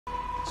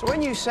So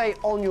when you say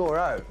on your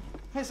own...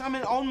 Yes, I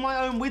mean on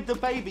my own with the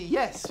baby,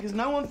 yes, because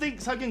no one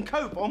thinks I can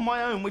cope on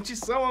my own, which is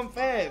so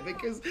unfair,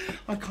 because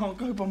I can't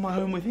cope on my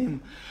own with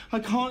him. I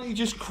can't, he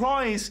just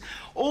cries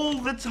all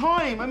the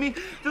time. I mean,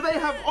 do they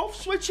have off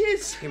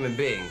switches? Human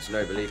beings,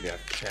 no, believe me,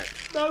 I've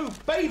checked. No,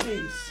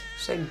 babies.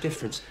 Same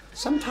difference.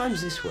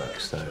 Sometimes this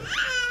works, though.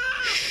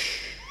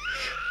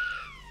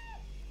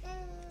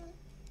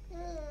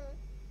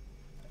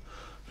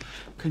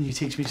 Can you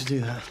teach me to do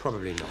that?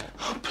 Probably not.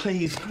 Oh,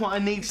 please, come on, I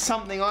need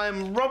something. I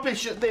am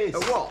rubbish at this.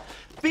 At what?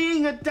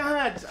 Being a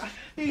dad.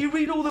 You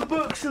read all the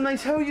books and they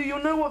tell you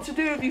you'll know what to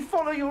do if you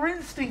follow your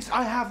instincts.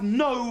 I have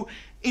no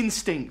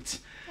instinct.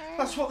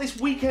 That's what this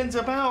weekend's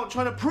about,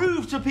 trying to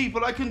prove to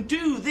people I can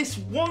do this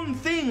one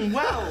thing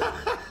well.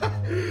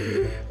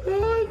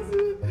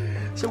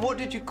 So what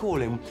did you call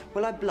him?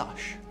 Will I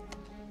blush?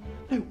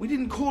 No, we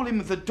didn't call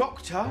him the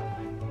doctor.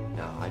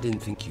 No, I didn't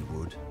think you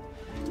would.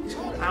 He's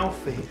called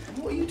Alfie.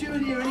 What are you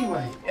doing here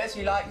anyway? Yes,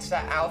 he likes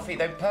that, Alfie,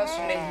 though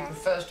personally he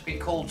prefers to be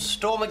called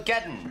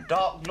Stormageddon,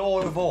 Dark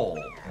Lord of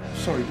all.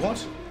 Sorry,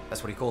 what?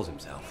 That's what he calls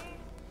himself.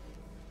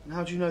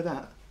 How do you know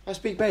that? I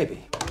speak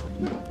baby.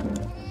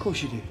 Of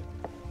course you do.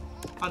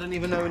 I don't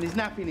even know when his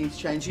nappy needs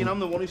changing, and I'm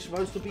the one who's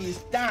supposed to be his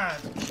dad.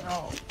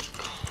 Oh.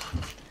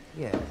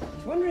 Yeah,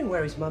 he's wondering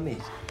where his mum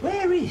is.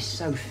 Where is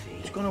Sophie?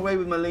 She's gone away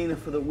with Melina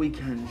for the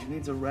weekend. She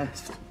needs a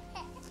rest.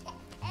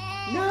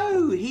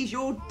 No, he's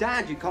your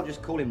dad. You can't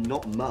just call him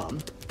not mum.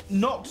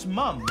 Not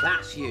mum?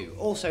 That's you.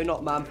 Also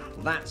not mum,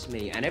 that's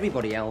me. And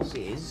everybody else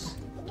is...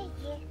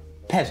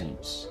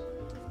 peasants.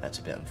 That's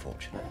a bit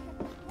unfortunate.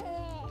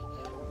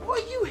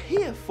 What are you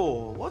here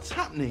for? What's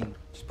happening?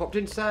 Just popped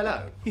in to say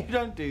hello. You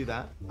don't do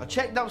that. I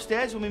checked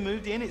upstairs when we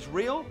moved in. It's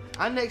real.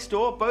 And next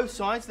door, both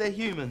sides, they're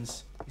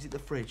humans. Is it the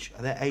fridge?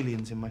 Are there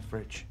aliens in my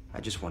fridge?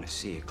 I just want to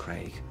see you,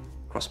 Craig.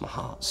 Cross my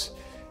hearts.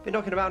 Been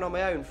knocking around on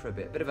my own for a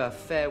bit. Bit of a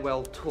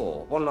farewell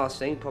tour. One last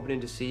thing, popping in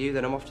to see you,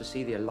 then I'm off to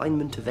see the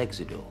alignment of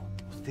Exodus.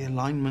 What's the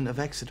alignment of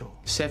Exodus?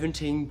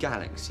 17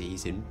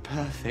 galaxies in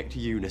perfect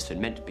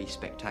unison. Meant to be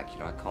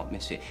spectacular. I can't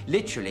miss it.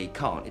 Literally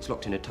can't. It's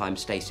locked in a time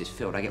stasis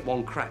field. I get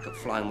one crack at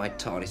flying my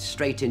TARDIS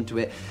straight into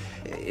it,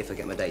 if I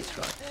get my dates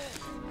right.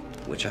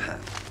 Which I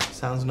have.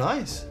 Sounds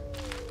nice.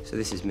 So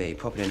this is me,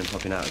 popping in and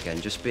popping out again.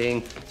 Just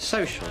being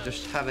social,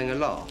 just having a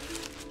laugh.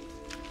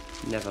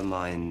 Never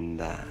mind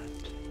that.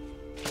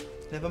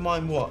 Never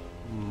mind what?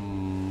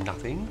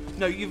 Nothing.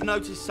 No, you've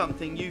noticed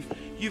something.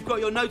 You've got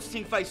your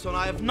noticing face on.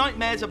 I have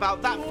nightmares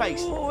about that face.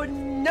 Oh,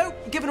 nope.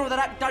 Given all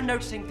that, done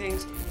noticing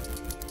things.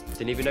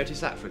 Didn't even notice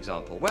that, for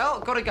example.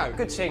 Well, gotta go.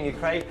 Good seeing you,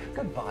 Craig.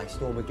 Goodbye,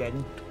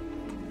 Stormageddon.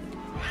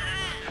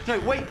 No,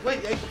 wait.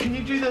 Can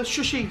you do the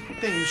shushy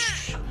thing?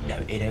 Shh. No,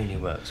 it only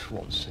works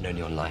once, and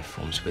only on life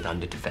forms with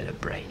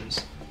underdeveloped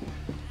brains.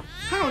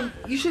 Hang on,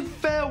 you said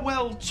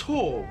farewell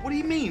tour. What do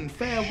you mean,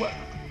 farewell?